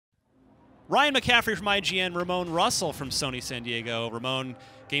Ryan McCaffrey from IGN, Ramone Russell from Sony San Diego. Ramone,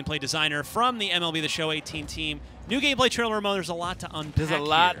 gameplay designer from the MLB The Show 18 team. New gameplay trailer, Ramone. There's a lot to unpack. There's a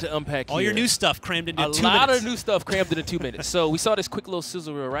lot to unpack here. All your new stuff crammed into 2 minutes. A lot of new stuff crammed into 2 minutes. So we saw this quick little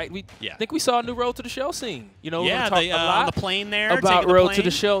sizzle reel, right? We think we saw a new Road to the Show scene. You know, yeah, we're going to talk a lot on the plane there. about Road to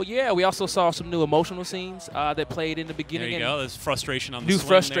the Show. Yeah, we also saw some new emotional scenes that played in the beginning. There you go. There's frustration on the new swing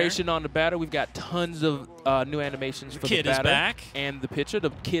frustration there. on the batter. We've got tons of new animations for the batter. Kid is back. And the pitcher.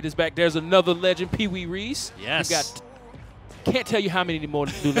 The kid is back. There's another legend, Pee Wee Reese. Yes. We've got. Can't tell you how many more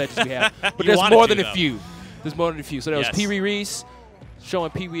new legends we have, but there's more than a few. There's more than a few. So there was Pee Wee Reese showing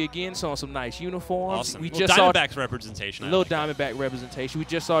Pee Wee again, showing some nice uniforms. Awesome. We just Diamondbacks representation. A little Diamondback representation. We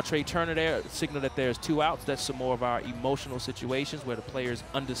just saw Trey Turner there, signal that there's 2 outs. That's some more of our emotional situations where the players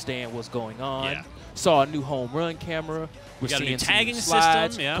understand what's going on. Yeah. Saw a new home run camera. We got a new tagging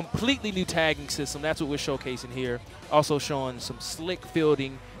slides, system. Yeah. Completely new tagging system. That's what we're showcasing here. Also showing some slick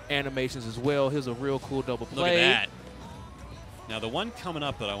fielding animations as well. Here's a real cool double play. Look at that. Now, the one coming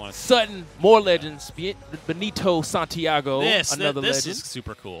up that I want to Sutton, more legends. Benito Santiago, another legend. This is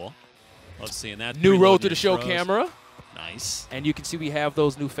super cool. Love seeing that. New Road to the Show camera. Nice. And you can see we have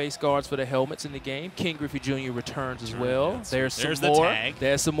those new face guards for the helmets in the game. King Griffey Jr. returns as well. There's some more.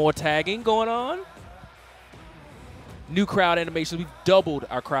 There's some more tagging going on. New crowd animations. We've doubled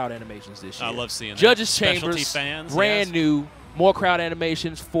our crowd animations this year. I love seeing that. Judges Chambers, fans, brand new. More crowd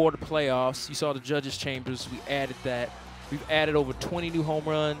animations for the playoffs. You saw the Judges Chambers. We added that. We've added over 20 new home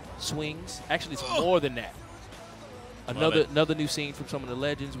run swings. Actually, it's more than that. Another new scene from some of the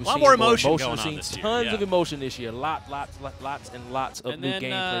legends. We're a lot more emotion going on scenes. this year. Tons of emotion this year. Lots and lots of new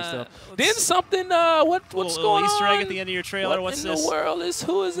gameplay stuff. Then Let's something. What's going on? Easter egg at the end of your trailer. What's in this? the world is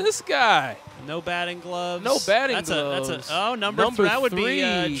who is this guy? No batting gloves. No batting gloves. Number 3. That would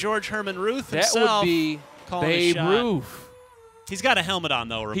be George Herman Ruth himself. That would be Babe Ruth. He's got a helmet on,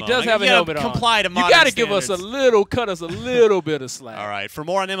 though, Ramone. He does have a helmet on. Comply to modern You got to standards. give us cut us a little bit of slack. All right. For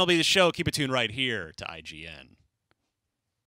more on MLB The Show, keep it tuned right here to IGN.